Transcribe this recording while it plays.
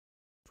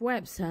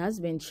Swheppes has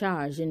been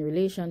charged in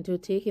relation to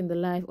taking the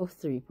life of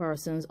 3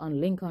 persons on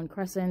Lincoln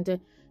Crescent,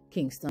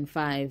 Kingston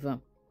 5.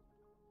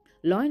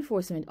 Law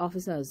enforcement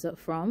officers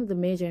from the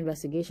Major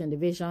Investigation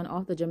Division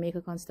of the Jamaica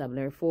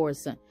Constabulary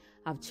Force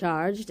have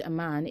charged a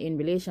man in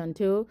relation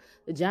to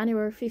the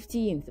January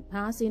 15th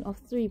passing of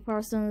 3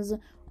 persons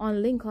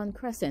on Lincoln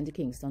Crescent,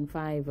 Kingston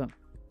 5.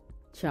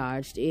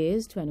 Charged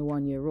is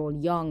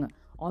 21-year-old Young,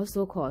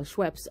 also called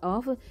Swheppes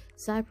of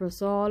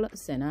Cypress Hall,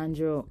 St.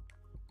 Andrew.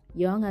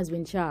 Young has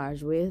been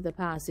charged with the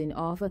passing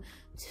of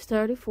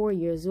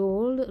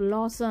 34-year-old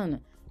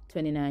Lawson,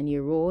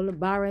 29-year-old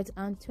Barrett,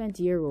 and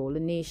 20-year-old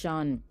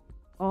Nation,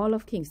 all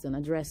of Kingston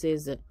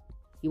addresses.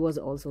 He was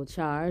also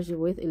charged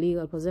with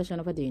illegal possession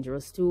of a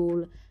dangerous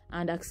tool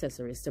and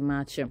accessories to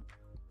match.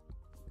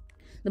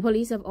 The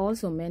police have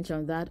also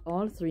mentioned that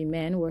all 3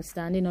 men were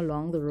standing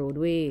along the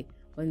roadway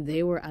when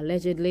they were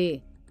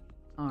allegedly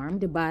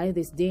armed by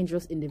this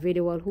dangerous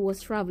individual who was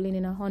traveling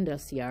in a Honda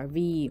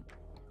CR-V,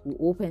 who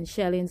opened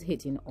shellings,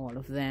 hitting all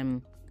of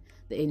them.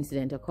 The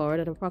incident occurred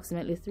at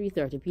approximately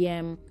 3:30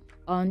 p.m.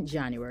 on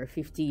January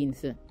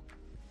 15th.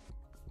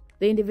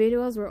 The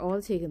individuals were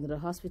all taken to the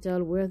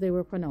hospital where they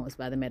were pronounced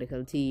by the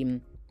medical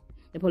team.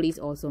 The police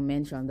also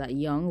mentioned that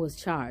Young was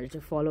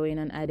charged following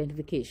an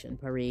identification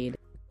parade.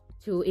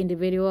 2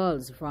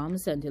 individuals from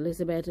St.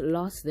 Elizabeth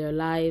lost their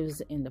lives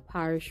in the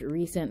parish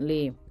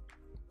recently.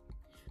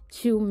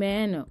 2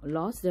 men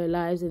lost their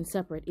lives in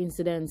separate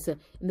incidents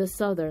in the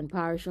southern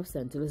parish of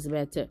St.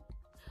 Elizabeth.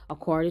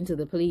 According to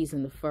the police,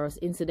 in the first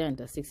incident,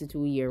 a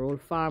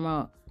 62-year-old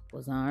farmer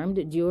was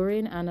armed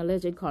during an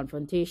alleged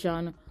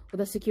confrontation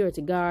with a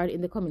security guard in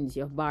the community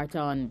of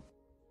Barton.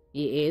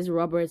 He is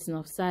Robertson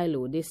of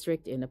Silo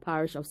district in the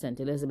parish of St.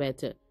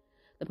 Elizabeth.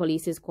 The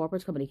police's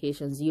corporate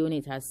communications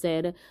unit has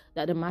said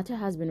that the matter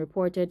has been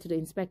reported to the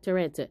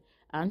Inspectorate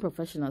and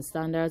Professional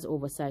Standards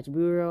Oversight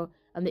Bureau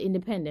and the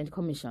Independent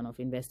Commission of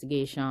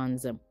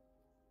Investigations.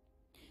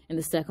 In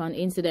the second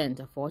incident,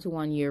 a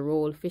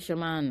 41-year-old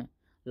fisherman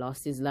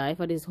lost his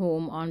life at his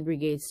home on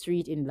Brigade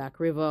Street in Black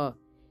River.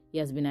 He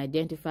has been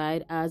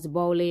identified as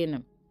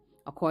Bowling.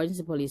 According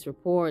to police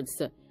reports,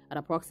 at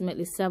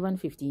approximately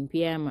 7:15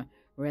 p.m.,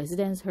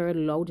 residents heard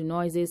loud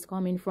noises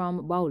coming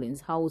from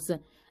Bowling's house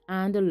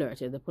and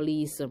alerted the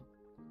police.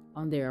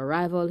 On their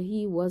arrival,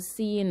 he was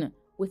seen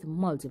with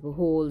multiple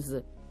holes.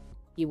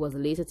 He was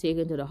later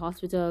taken to the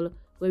hospital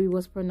where he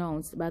was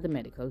pronounced by the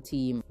medical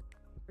team.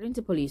 According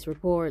to police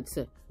reports,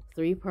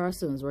 3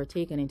 persons were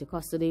taken into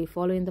custody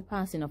following the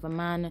passing of a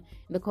man in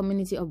the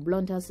community of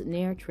Bluntas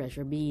near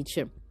Treasure Beach.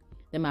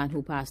 The man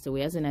who passed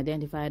away has been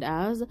identified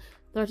as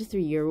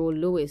 33-year-old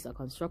Lewis, a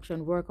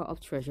construction worker of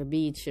Treasure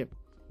Beach.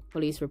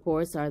 Police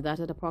reports are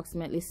that at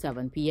approximately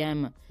 7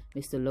 p.m.,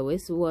 Mr.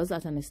 Lewis was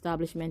at an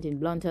establishment in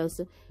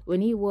Bluntas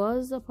when he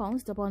was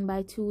pounced upon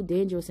by 2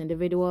 dangerous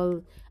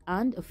individuals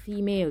and a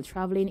female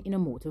traveling in a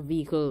motor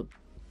vehicle.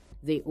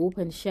 They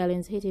opened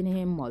shellings, hitting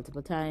him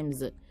multiple times.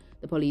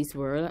 The police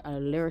were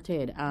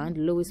alerted and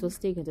Lewis was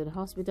taken to the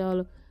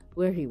hospital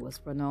where he was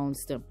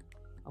pronounced.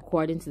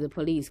 According to the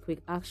police, quick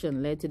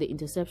action led to the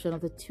interception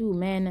of the 2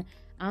 men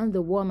and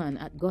the woman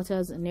at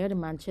gutters near the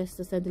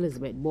Manchester-St.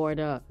 Elizabeth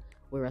border,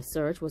 where a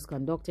search was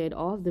conducted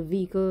of the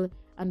vehicle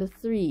and the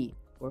 3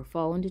 were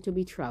found to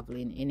be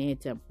traveling in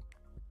it.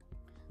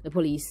 The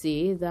police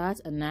say that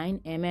a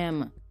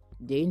 9mm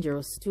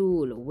dangerous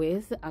tool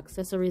with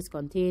accessories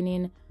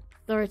containing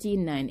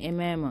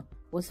 39mm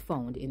was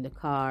found in the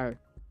car.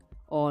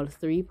 All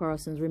 3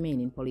 persons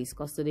remain in police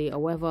custody.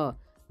 However,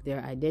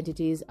 their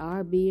identities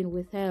are being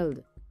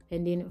withheld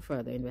pending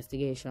further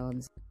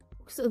investigations.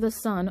 The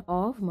son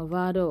of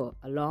Mavado,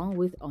 along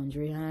with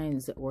Andre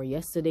Hines, were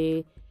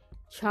yesterday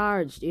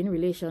charged in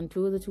relation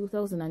to the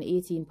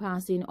 2018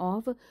 passing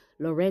of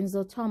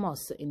Lorenzo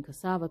Thomas in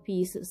Cassava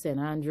Peace, St.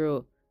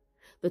 Andrew.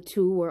 The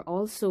 2 were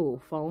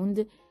also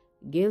found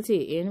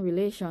guilty in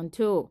relation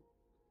to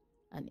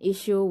an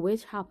issue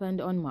which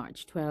happened on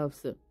March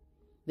 12th.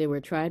 They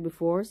were tried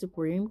before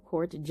Supreme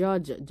Court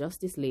Judge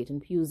Justice Leighton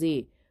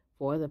Pusey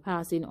for the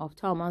passing of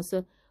Thomas,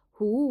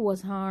 who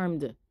was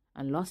harmed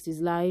and lost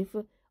his life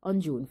on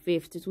June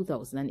 5,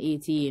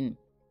 2018.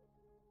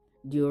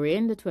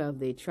 During the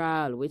 12-day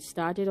trial, which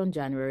started on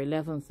January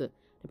 11th,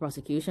 the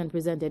prosecution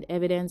presented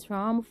evidence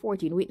from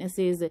 14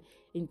 witnesses,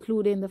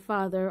 including the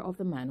father of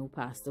the man who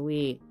passed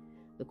away.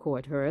 The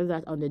court heard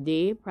that on the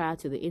day prior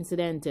to the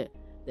incident,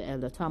 the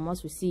elder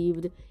Thomas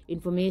received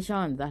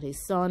information that his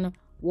son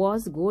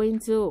was going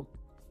to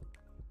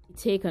be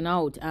taken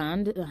out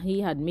and he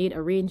had made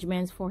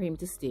arrangements for him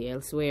to stay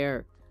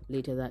elsewhere.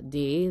 Later that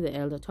day, the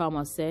elder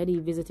Thomas said he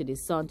visited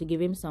his son to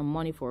give him some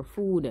money for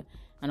food,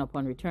 and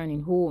upon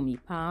returning home, he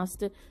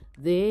passed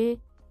the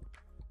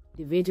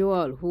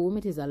individual whom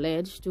it is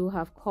alleged to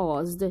have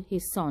caused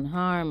his son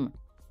harm,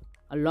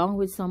 along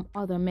with some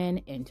other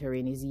men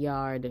entering his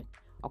yard.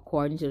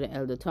 According to the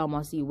elder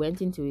Thomas, he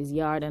went into his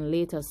yard and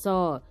later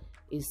saw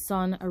his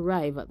son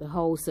arrive at the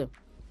house.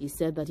 He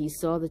said that he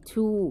saw the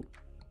 2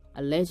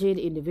 alleged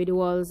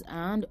individuals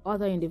and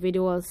other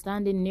individuals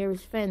standing near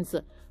his fence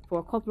for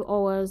a couple of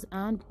hours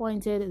and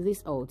pointed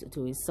this out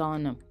to his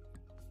son.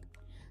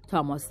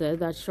 Thomas said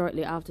that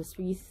shortly after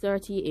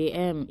 3:30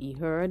 a.m. he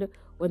heard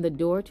when the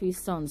door to his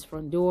son's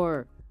front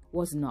door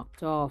was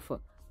knocked off,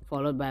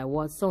 followed by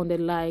what sounded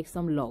like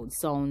some loud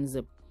sounds.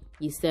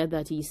 He said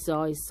that he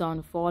saw his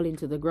son fall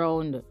into the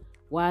ground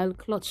while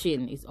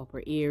clutching his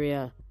upper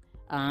area,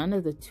 and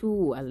the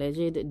two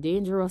alleged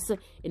dangerous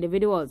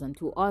individuals and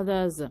two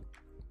others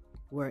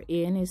were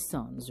in his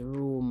son's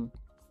room.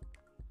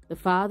 The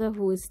father,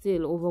 who is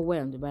still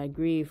overwhelmed by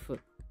grief,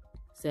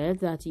 said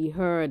that he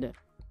heard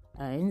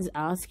Hines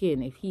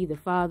asking if he, the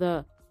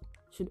father,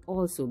 should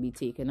also be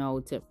taken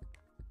out,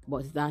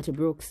 but that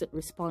Brooks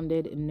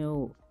responded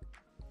no.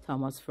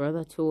 Thomas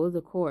further told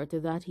the court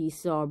that he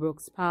saw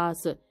Brooks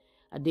pass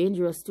a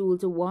dangerous tool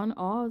to one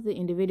of the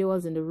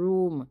individuals in the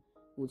room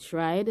who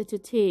tried to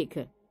take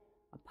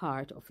a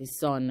part of his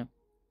son,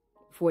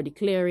 before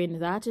declaring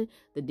that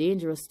the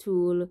dangerous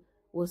tool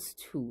was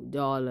too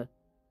dull.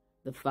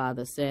 The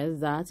father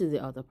says that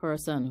the other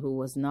person, who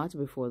was not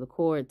before the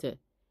court,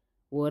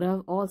 would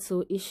have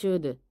also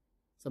issued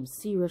some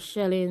serious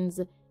shellings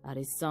at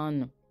his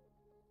son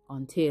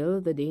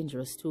until the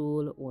dangerous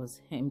tool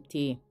was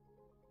empty.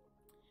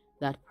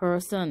 That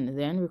person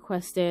then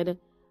requested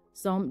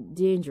some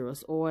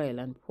dangerous oil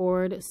and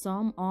poured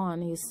some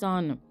on his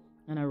son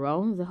and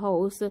around the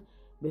house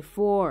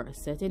before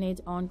setting it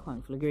on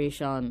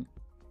conflagration.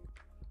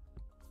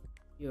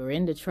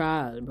 During the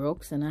trial,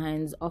 Brooks and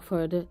Hines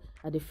offered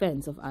a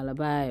defense of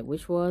alibi,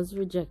 which was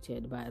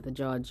rejected by the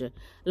judge.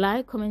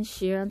 Like, comment,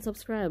 share, and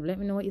subscribe. Let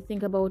me know what you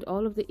think about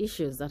all of the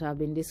issues that have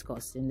been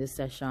discussed in this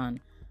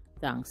session.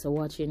 Thanks for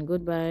watching.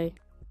 Goodbye.